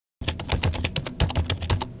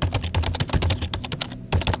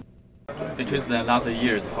Tristan, last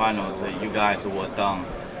year's finals, you guys were down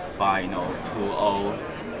by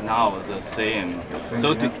 2-0. Now the same.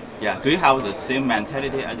 So do you have the same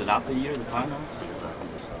mentality as last year's finals?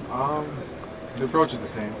 The approach is the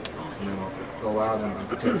same. Go out and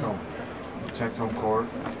protect home court,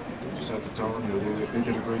 set the tone. They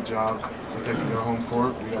did a great job protecting their home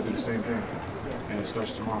court. We got to do the same thing, and it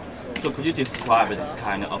starts tomorrow. So could you describe this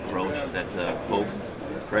kind of approach? That's folks,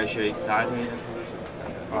 pressure, excited.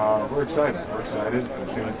 We're excited. We're excited. At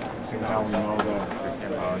the same time, we know that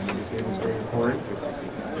this game is very important.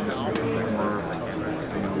 And this is a game where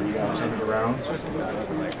we got to turn it around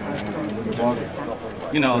and win the ball game.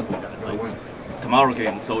 Tomorrow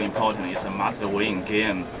game is so important. It's a must-win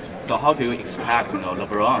game. So how do you expect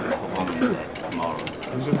LeBron's performance tomorrow?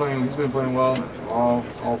 He's been playing well all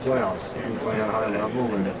playoffs. He's been playing at a high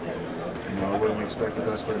level, and I wouldn't expect the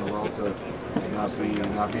best player in the world to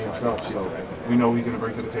not be himself. So we know what he's going to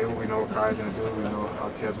bring to the table. We know what Kai's going to do. We know how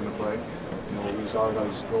Kev's going to play. We just all got to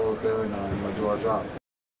just go out there and do our job.